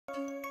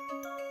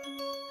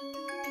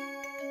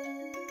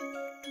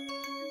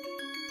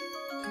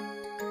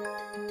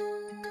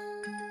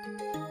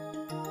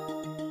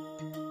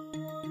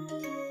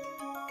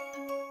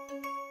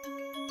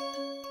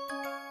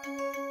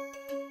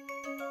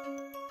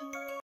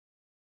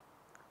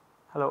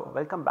Hello,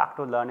 welcome back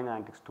to Learning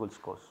Analytics Tools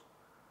course.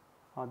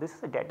 This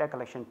is the data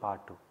collection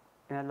part 2.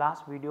 In the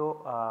last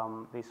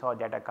video, we saw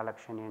data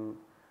collection in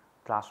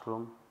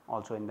classroom,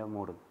 also in the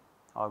Moodle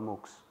or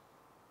MOOCs.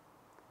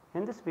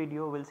 In this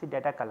video, we will see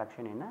data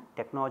collection in a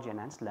technology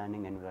enhanced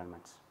learning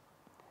environments.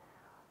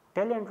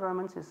 TELE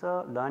environments is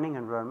a learning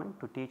environment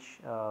to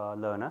teach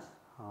learners.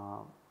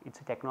 It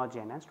is a technology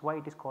enhanced. Why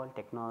it is called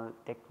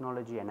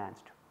technology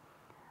enhanced?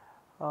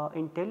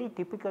 In TELE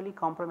typically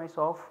comprise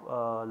of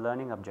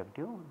learning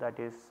objective, that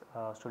is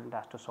student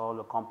has to solve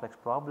a complex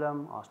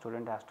problem or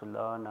student has to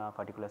learn a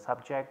particular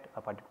subject,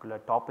 a particular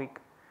topic,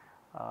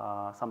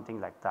 something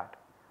like that.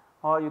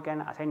 Or you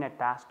can assign a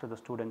task to the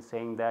student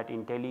saying that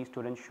in TELE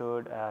student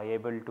should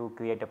able to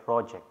create a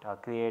project or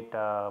create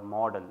a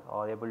model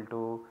or able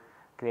to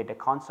create a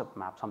concept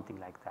map, something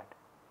like that.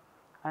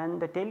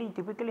 And the TELE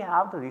typically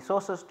have the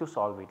resources to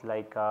solve it,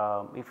 like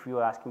if you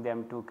are asking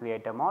them to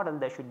create a model,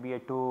 there should be a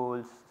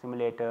tools,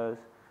 simulators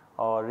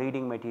or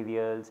reading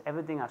materials,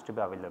 everything has to be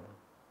available.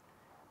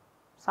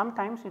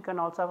 Sometimes you can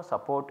also have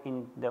support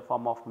in the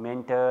form of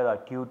mentor or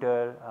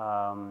tutor,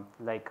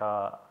 like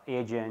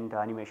agent,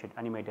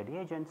 animated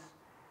agents,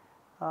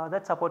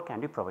 that support can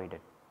be provided.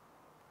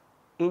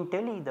 In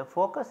TELE the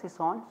focus is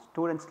on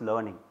students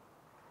learning.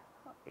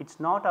 It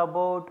is not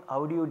about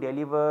how do you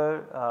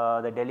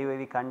deliver the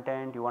delivery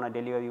content, you want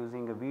to deliver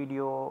using a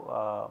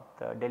video,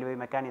 the delivery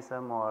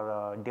mechanism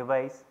or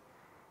device.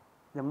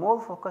 The more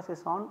focus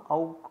is on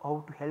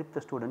how to help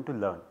the student to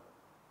learn.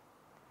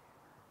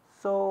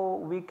 So,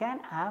 we can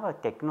have a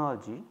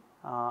technology,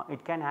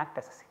 it can act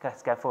as a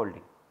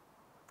scaffolding.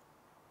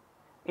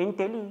 In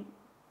TELE,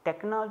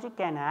 technology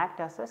can act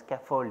as a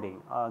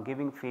scaffolding,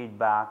 giving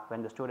feedback.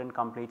 When the student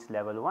completes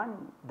level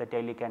 1, the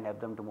TELE can help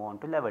them to move on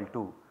to level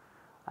 2.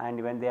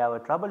 And when they have a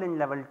trouble in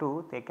level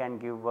 2, they can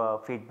give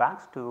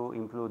feedbacks to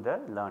improve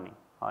their learning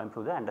or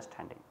improve their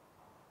understanding.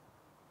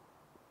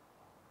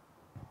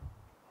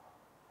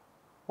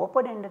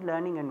 Open ended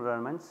learning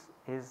environments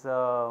is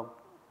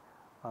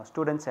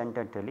student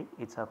centered TELE,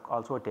 it is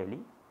also TELE.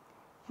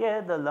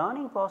 Here the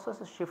learning process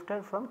is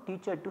shifted from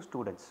teacher to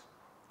students.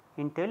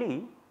 In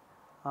TELE,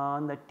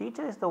 the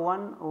teacher is the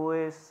one who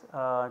is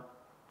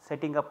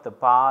setting up the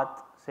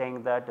path,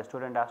 saying that the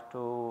student has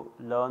to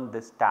learn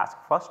this task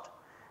first.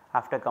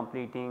 After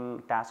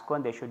completing task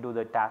 1, they should do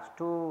the task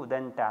 2,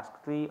 then task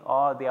 3,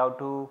 or they have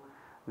to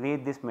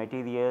read this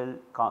material,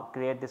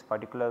 create this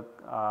particular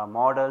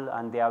model,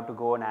 and they have to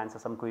go and answer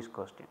some quiz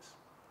questions.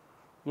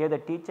 Here the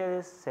teacher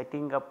is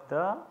setting up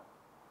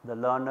the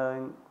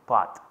learning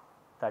path,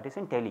 that is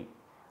in TELE.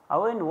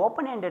 However, in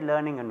open ended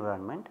learning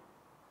environment,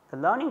 the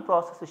learning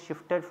process is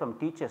shifted from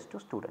teachers to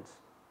students,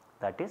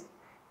 that is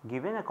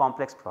given a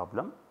complex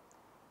problem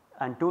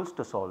and tools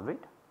to solve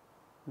it,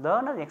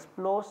 learner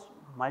explores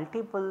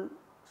multiple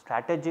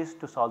strategies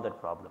to solve that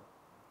problem.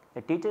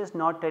 The teacher is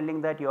not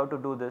telling that you have to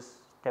do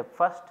this step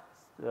first,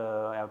 you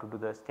have to do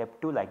the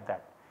step 2, like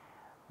that.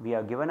 We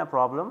are given a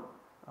problem,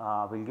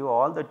 we will give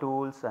all the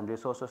tools and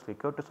resources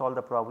required to solve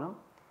the problem.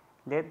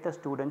 Let the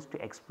students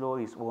to explore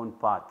his own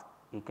path.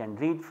 He can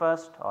read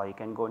first, or he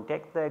can go and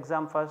take the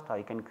exam first, or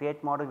he can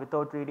create model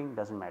without reading,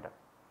 does not matter.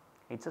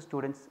 It is the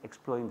students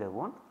exploring their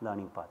own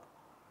learning path.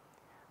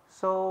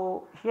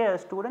 So, here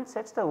students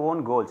sets their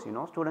own goals,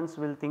 students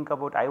will think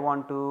about I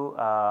want to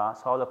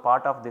solve a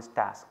part of this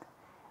task,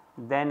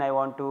 then I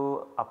want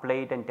to apply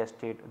it and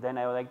test it, then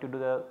I would like to do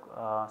the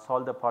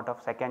solve the part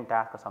of second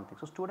task or something.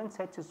 So, student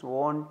sets his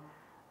own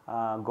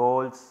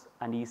goals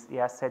and he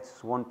has sets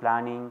his own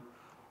planning,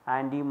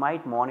 and he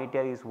might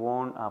monitor his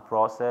own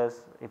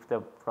process. If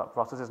the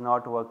process is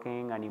not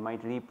working, and he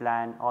might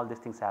replan, all these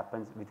things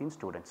happens within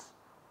students.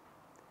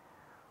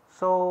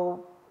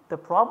 So, the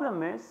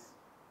problem is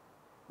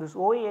this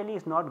OELE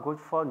is not good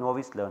for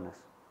novice learners,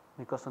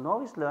 because the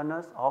novice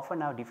learners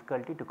often have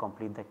difficulty to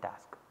complete the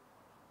task.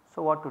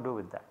 So, what to do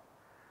with that?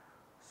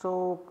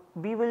 So,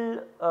 we will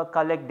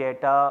collect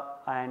data,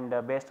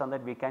 and based on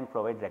that we can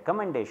provide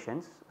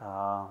recommendations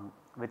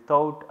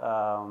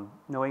without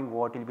knowing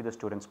what will be the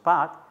student's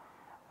path.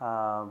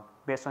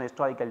 Based on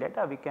historical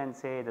data, we can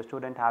say the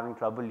student having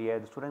trouble here,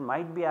 the student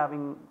might be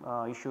having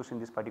issues in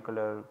this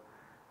particular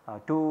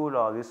tool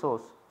or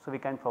resource. So, we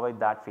can provide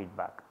that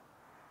feedback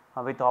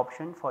with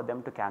option for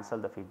them to cancel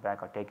the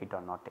feedback or take it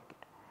or not take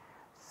it.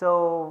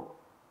 So,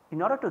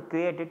 in order to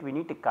create it, we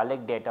need to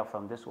collect data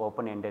from this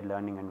open ended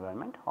learning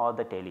environment or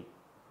the TELE.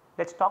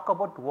 Let us talk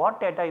about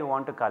what data you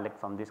want to collect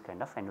from this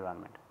kind of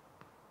environment.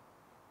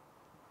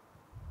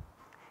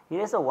 Here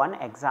is a one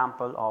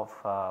example of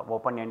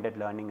open ended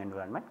learning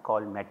environment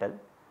called METAL.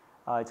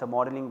 It is a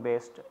modeling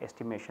based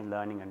estimation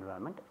learning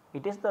environment.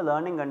 It is the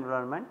learning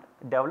environment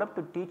developed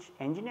to teach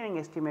engineering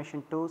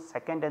estimation to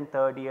second and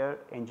third year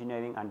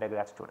engineering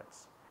undergrad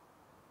students.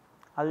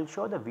 I will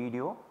show the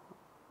video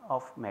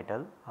of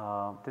METAL.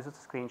 This is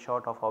a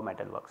screenshot of how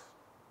METAL works.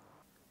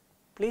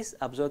 Please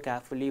observe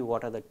carefully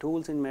what are the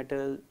tools in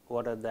METAL,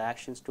 what are the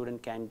actions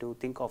student can do,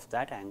 think of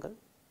that angle.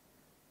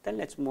 Then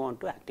let us move on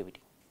to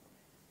activity.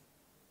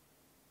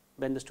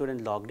 When the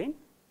student logged in,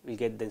 we will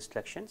get the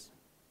instructions.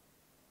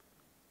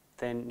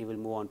 then you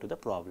will move on to the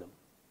problem.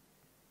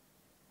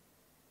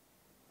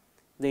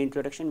 The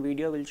introduction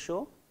video will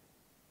show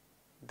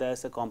there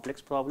is a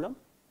complex problem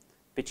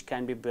which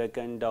can be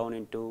broken down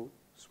into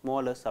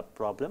smaller sub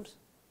problems.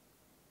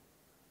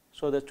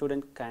 So, the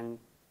student can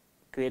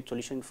create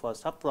solution for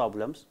sub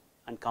problems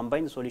and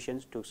combine the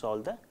solutions to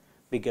solve the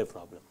bigger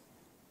problem.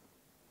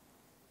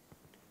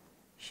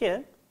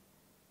 Here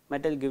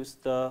METAL gives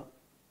the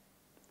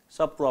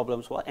sub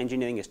problems for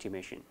engineering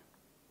estimation,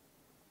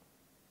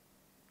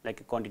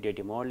 like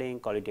quantitative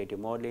modeling, qualitative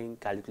modeling,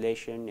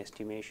 calculation,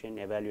 estimation,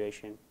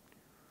 evaluation.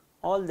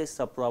 All these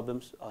sub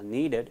problems are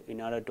needed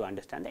in order to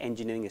understand the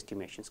engineering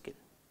estimation skill.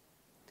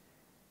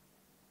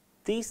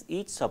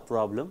 Each sub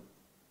problem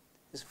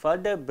is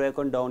further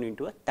broken down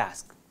into a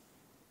task.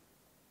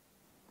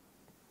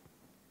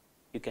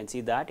 You can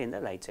see that in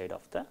the right side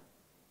of the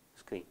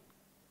screen.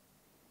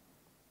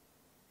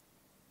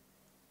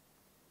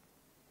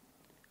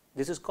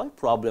 This is called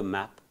problem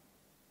map.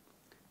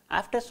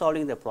 After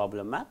solving the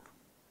problem map,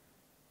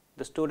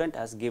 the student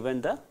has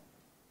given the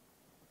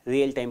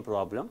real time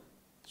problem.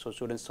 So,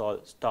 student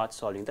starts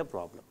solving the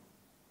problem.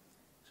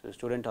 So, the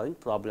student is in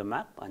problem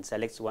map and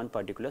selects one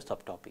particular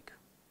subtopic.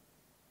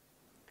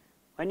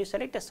 When you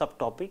select a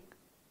subtopic,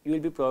 you will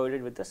be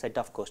provided with a set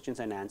of questions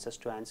and answers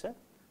to answer,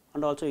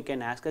 and also you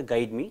can ask a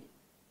guide me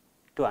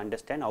to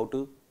understand how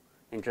to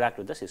interact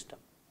with the system.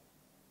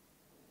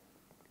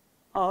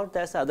 Or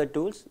there are other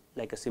tools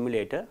like a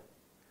simulator,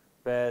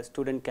 where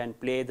student can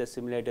play the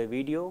simulator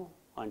video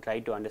and try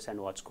to understand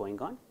what is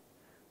going on,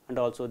 and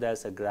also there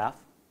is a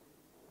graph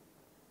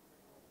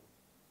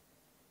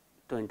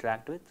to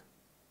interact with,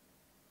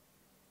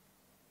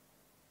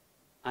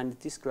 and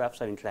these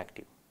graphs are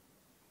interactive.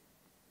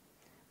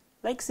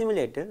 Like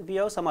simulator, we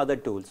have some other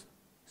tools,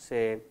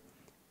 say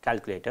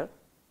calculator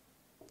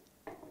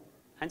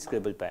and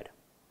scribble pad.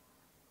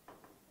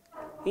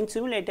 In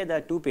simulator, there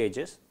are two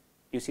pages.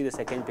 You see the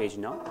second page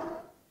now,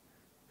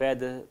 where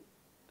the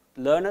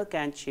learner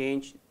can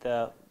change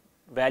the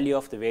value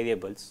of the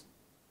variables.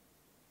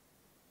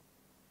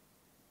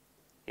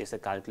 Is a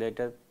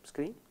calculator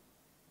screen,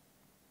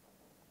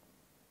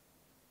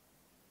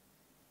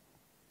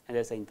 and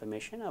there is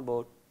information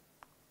about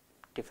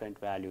different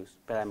values,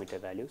 parameter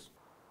values.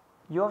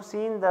 You have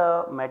seen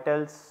the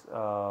METAL's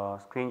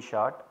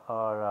screenshot,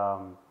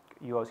 or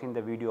you have seen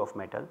the video of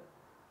METAL.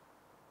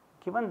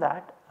 Given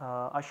that,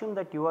 assume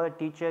that you are a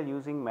teacher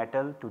using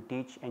METAL to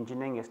teach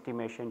engineering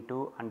estimation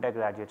to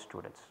undergraduate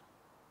students.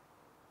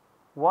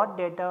 What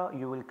data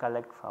you will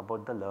collect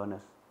about the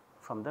learners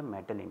from the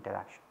METAL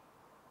interaction?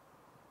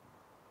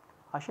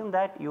 Assume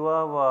that you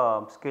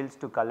have skills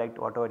to collect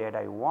whatever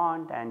data you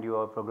want, and you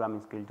have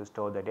programming skill to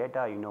store the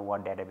data, you know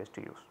what database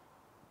to use.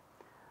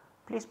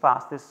 Please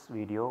pause this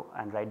video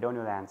and write down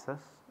your answers,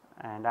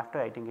 and after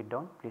writing it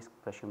down, please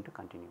presume to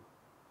continue.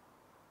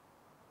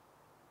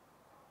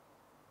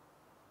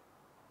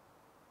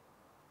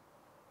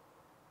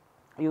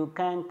 You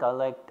can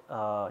collect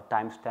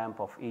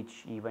timestamp of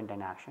each event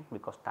and action,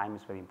 because time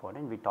is very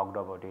important. We talked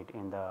about it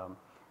in the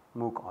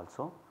MOOC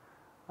also.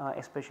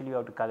 Especially you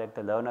have to collect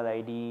the learner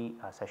ID,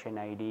 session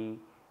ID,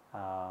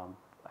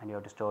 and you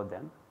have to store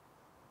them.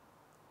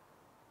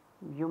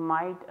 You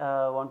might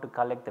want to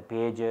collect the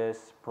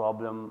pages,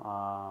 problem,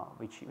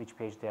 which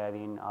page they are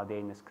in, are they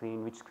in the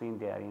screen, which screen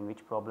they are in,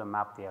 which problem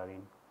map they are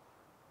in.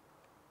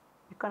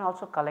 You can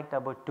also collect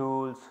about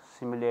tools,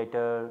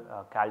 simulator,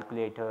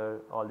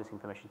 calculator, all this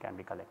information can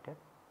be collected.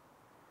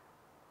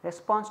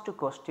 Response to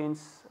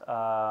questions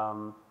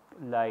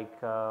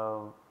like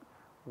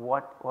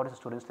what is the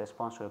student's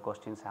response to the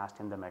questions asked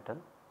in the METAL,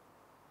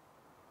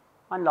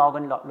 and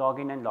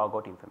login and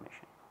logout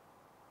information.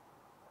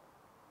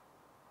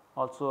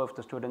 Also, if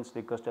the students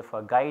requested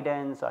for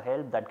guidance or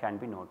help, that can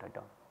be noted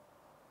down,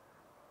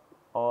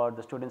 or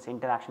the students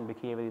interaction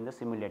behavior in the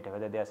simulator,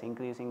 whether they are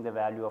increasing the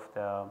value of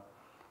the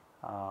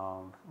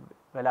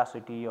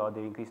velocity or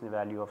they are increasing the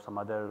value of some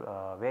other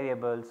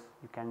variables,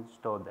 you can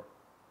store them.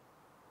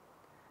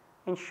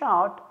 In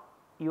short,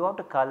 you have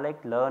to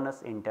collect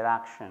learners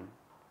interaction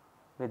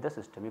with the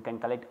system. You can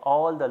collect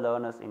all the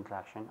learners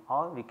interaction,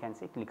 or we can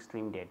say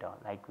clickstream data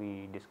like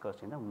we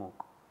discussed in the MOOC,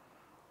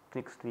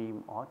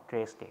 clickstream or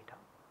trace data.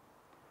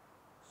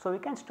 So, we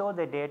can store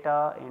the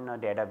data in a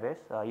database.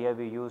 Here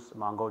we use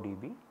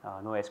MongoDB,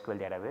 NoSQL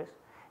database.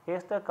 Here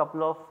is the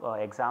couple of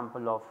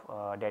example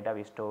of data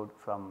we stored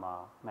from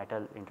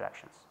METAL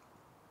interactions.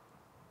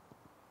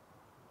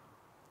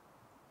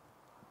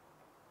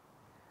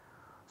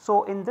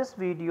 So, in this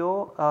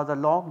video the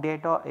log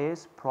data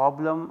is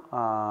problem.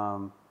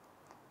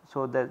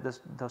 So,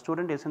 the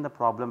student is in the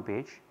problem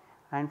page,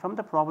 and from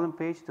the problem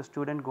page the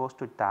student goes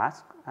to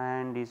task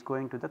and is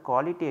going to the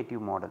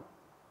qualitative model.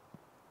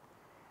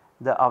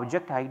 The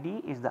object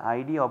ID is the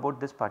ID about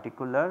this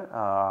particular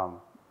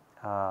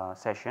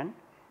session,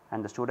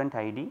 and the student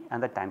ID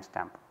and the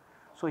timestamp.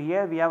 So,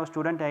 here we have a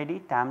student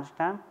ID,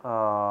 timestamp,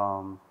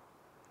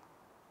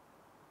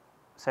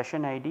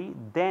 session ID,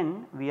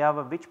 then we have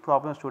a which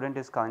problem student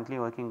is currently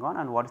working on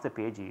and what is the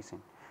page he is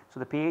in. So,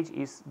 the page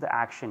is the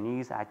action, he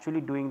is actually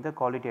doing the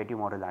qualitative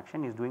model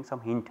action, he is doing some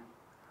hint.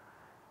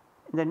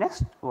 In the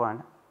next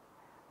one,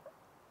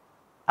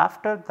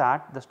 after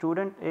that the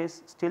student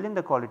is still in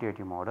the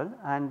qualitative model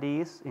and he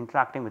is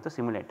interacting with the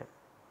simulator.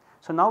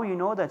 So, now you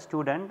know that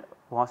student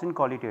was in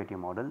qualitative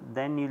model,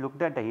 then he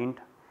looked at the hint,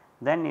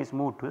 then is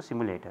moved to the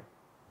simulator.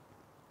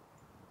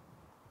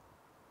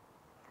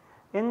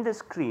 In the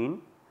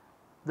screen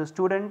the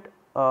student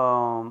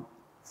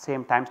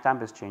same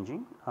timestamp is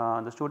changing,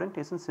 the student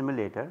is in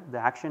simulator, the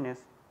action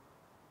is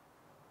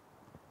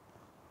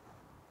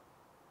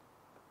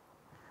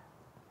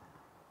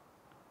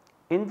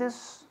in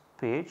this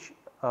page,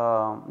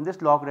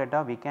 this log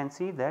data we can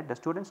see that the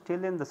student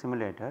still in the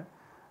simulator,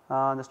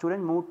 the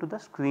student moved to the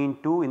screen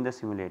 2 in the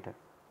simulator.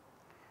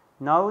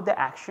 Now the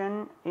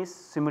action is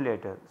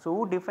simulator. So,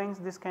 who defines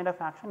this kind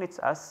of action? It is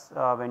us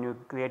when you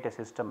create a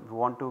system, we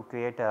want to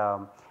create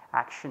a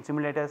action,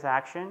 simulator's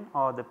action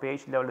or the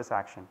page level's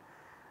action.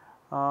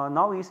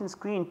 Now he is in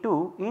screen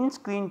 2, in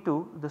screen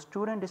 2 the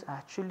student is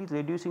actually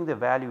reducing the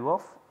value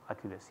of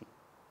accuracy,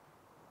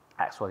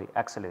 sorry,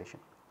 acceleration.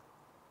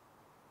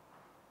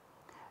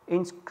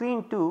 In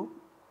screen 2,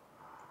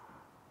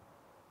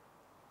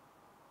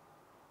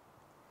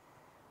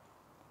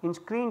 in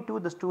screen 2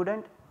 the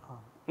student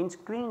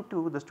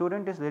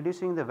is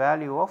reducing the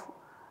value of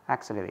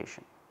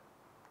acceleration.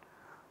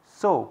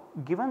 So,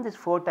 given this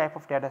 4 type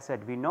of data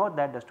set, we know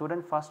that the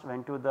student first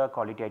went to the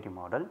qualitative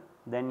model,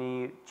 then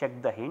he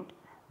checked the hint,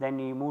 then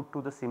he moved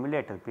to the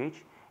simulator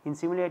page. In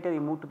simulator he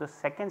moved to the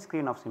second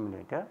screen of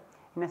simulator.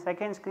 In a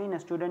second screen a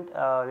student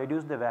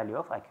reduced the value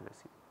of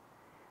accuracy.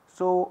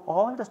 So,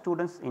 all the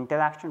students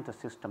interaction with the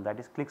system, that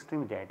is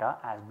clickstream data,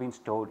 has been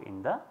stored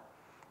in the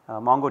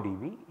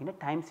MongoDB in a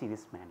time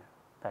series manner.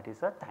 That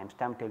is, a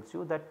timestamp tells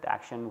you that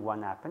action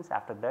 1 happens,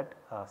 after that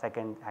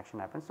second action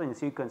happens. So, in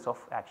sequence of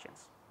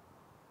actions.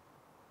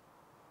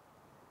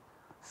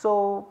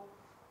 So,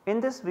 in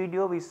this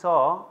video we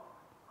saw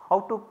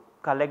how to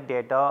collect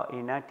data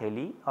in a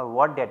TELE or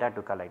what data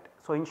to collect.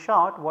 So, in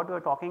short what we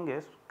are talking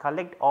is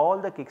collect all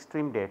the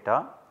clickstream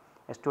data,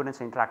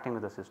 students interacting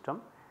with the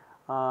system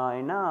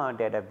in a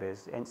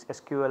database, in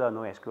SQL or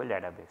no SQL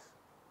database.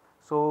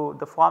 So,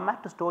 the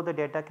format to store the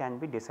data can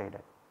be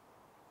decided.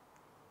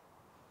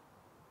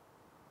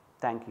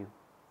 Thank you.